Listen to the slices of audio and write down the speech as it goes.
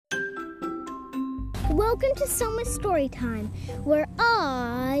Welcome to Selma's Storytime, where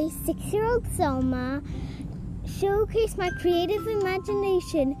I, 6-year-old Selma, showcase my creative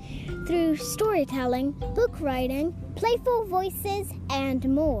imagination through storytelling, book writing, playful voices, and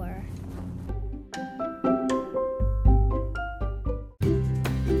more.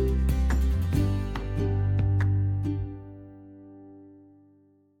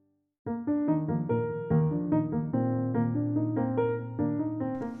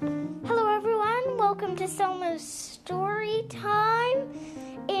 Welcome to Selma's story time.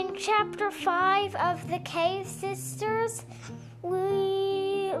 In chapter 5 of the Cave Sisters,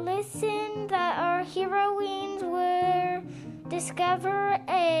 we listened that our heroines will discover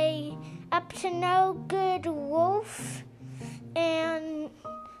a up-to-no-good wolf and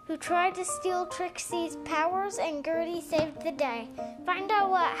who tried to steal Trixie's powers, and Gertie saved the day. Find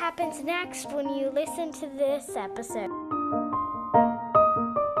out what happens next when you listen to this episode.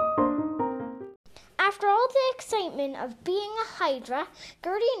 After all the excitement of being a Hydra,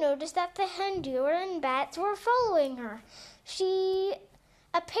 Gertie noticed that the Honduran bats were following her. She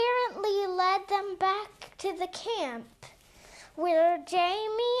apparently led them back to the camp, where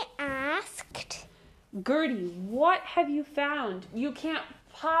Jamie asked, Gertie, what have you found? You can't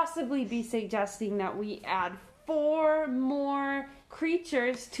possibly be suggesting that we add 4 more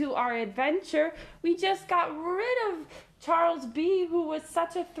creatures to our adventure. We just got rid of Charles B., who was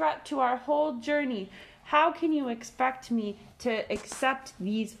such a threat to our whole journey. How can you expect me to accept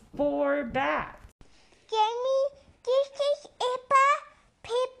these 4 bats? Jamie, this is Ippa,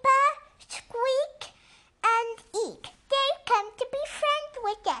 Pippa, Squeak, and Eek. They've come to be friends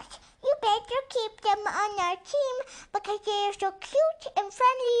with us. You better keep them on our team because they are so cute and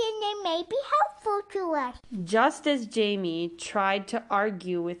friendly and they may be helpful to us. Just as Jamie tried to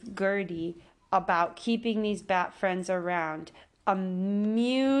argue with Gertie about keeping these bat friends around, a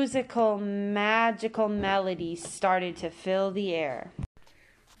musical, magical melody started to fill the air.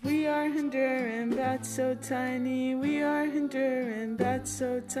 We are Honduran bats so tiny, we are Honduran bats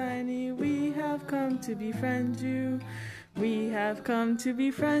so tiny, we have come to befriend you, we have come to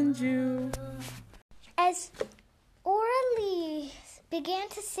befriend you. As Oralee began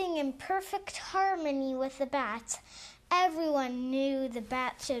to sing in perfect harmony with the bats, everyone knew the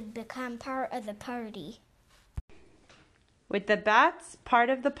bats should become part of the party. With the bats part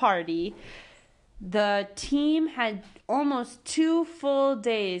of the party, the team had almost 2 full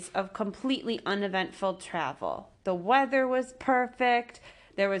days of completely uneventful travel. The weather was perfect.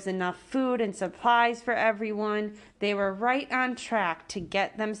 There was enough food and supplies for everyone. They were right on track to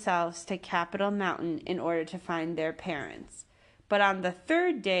get themselves to Capitol Mountain in order to find their parents. But on the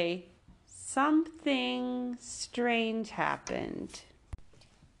 3rd day, something strange happened.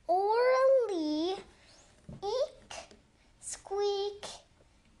 Oralee, Eek, Squeak,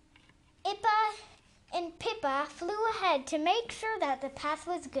 Ippa, and Pippa flew ahead to make sure that the path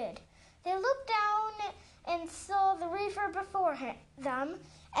was good. They looked down and saw the river before them,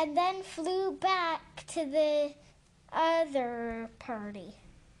 and then flew back to the other party.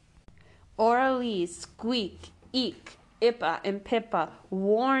 Oralee, Squeak, Eek, Ippa, and Pippa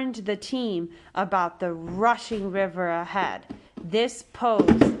warned the team about the rushing river ahead. This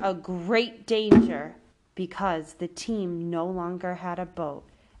posed a great danger because the team no longer had a boat,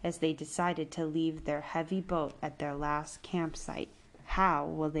 as they decided to leave their heavy boat at their last campsite. How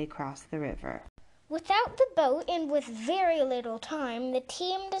will they cross the river? Without the boat and with very little time, the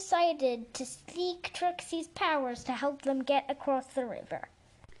team decided to seek Trixie's powers to help them get across the river.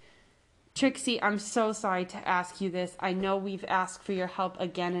 Trixie, I'm so sorry to ask you this. I know we've asked for your help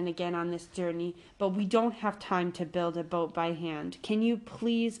again and again on this journey, but we don't have time to build a boat by hand. Can you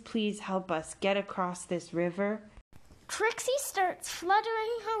please help us get across this river? Trixie starts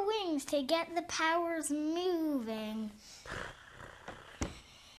fluttering her wings to get the powers moving.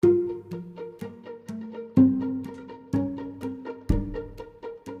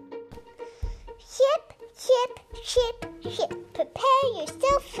 Ship, ship, ship, ship. Prepare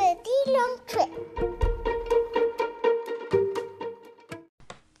yourself for the long trip.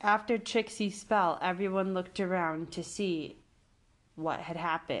 After Trixie's spell, everyone looked around to see what had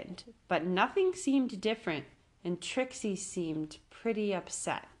happened, but nothing seemed different, and Trixie seemed pretty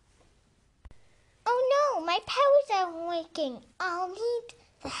upset. Oh no, my powers aren't working. I'll need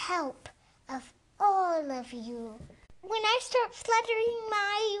the help of all of you. When I start fluttering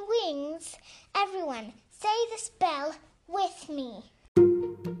my wings, everyone say the spell with me.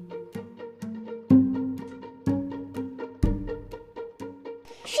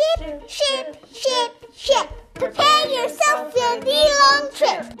 Ship, ship, ship, ship. Prepare yourself for the long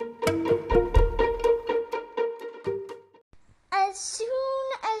trip. As soon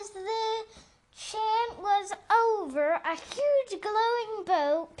as the chant a huge glowing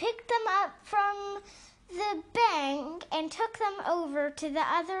boat picked them up from the bank and took them over to the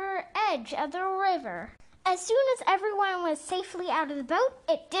other edge of the river. As soon as everyone was safely out of the boat,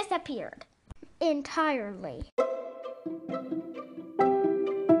 it disappeared entirely.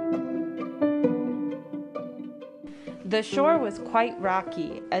 The shore was quite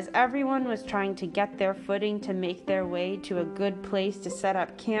rocky, as everyone was trying to get their footing to make their way to a good place to set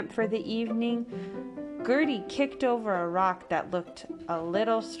up camp for the evening. Gertie kicked over a rock that looked a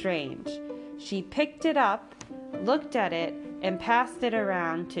little strange. She picked it up, looked at it, and passed it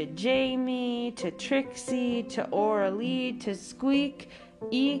around to Jamie, to Trixie, to Oralee, to Squeak,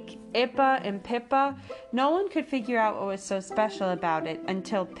 Eek, Ippa, and Pippa. No one could figure out what was so special about it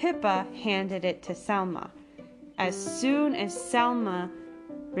until Pippa handed it to Selma. As soon as Selma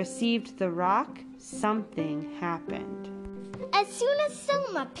received the rock, something happened. As soon as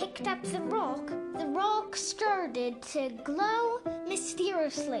Selma picked up the rock started to glow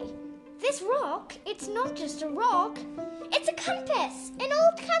mysteriously. This rock, it's not just a rock, it's a compass, an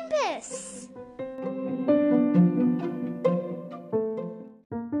old compass.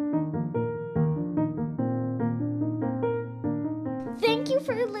 Thank you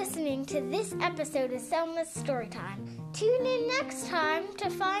for listening to this episode of Selma's Storytime. Tune in next time to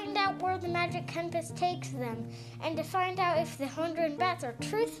find out where the magic compass takes them and to find out if the 100 bats are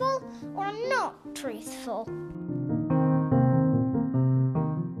truthful or not truthful.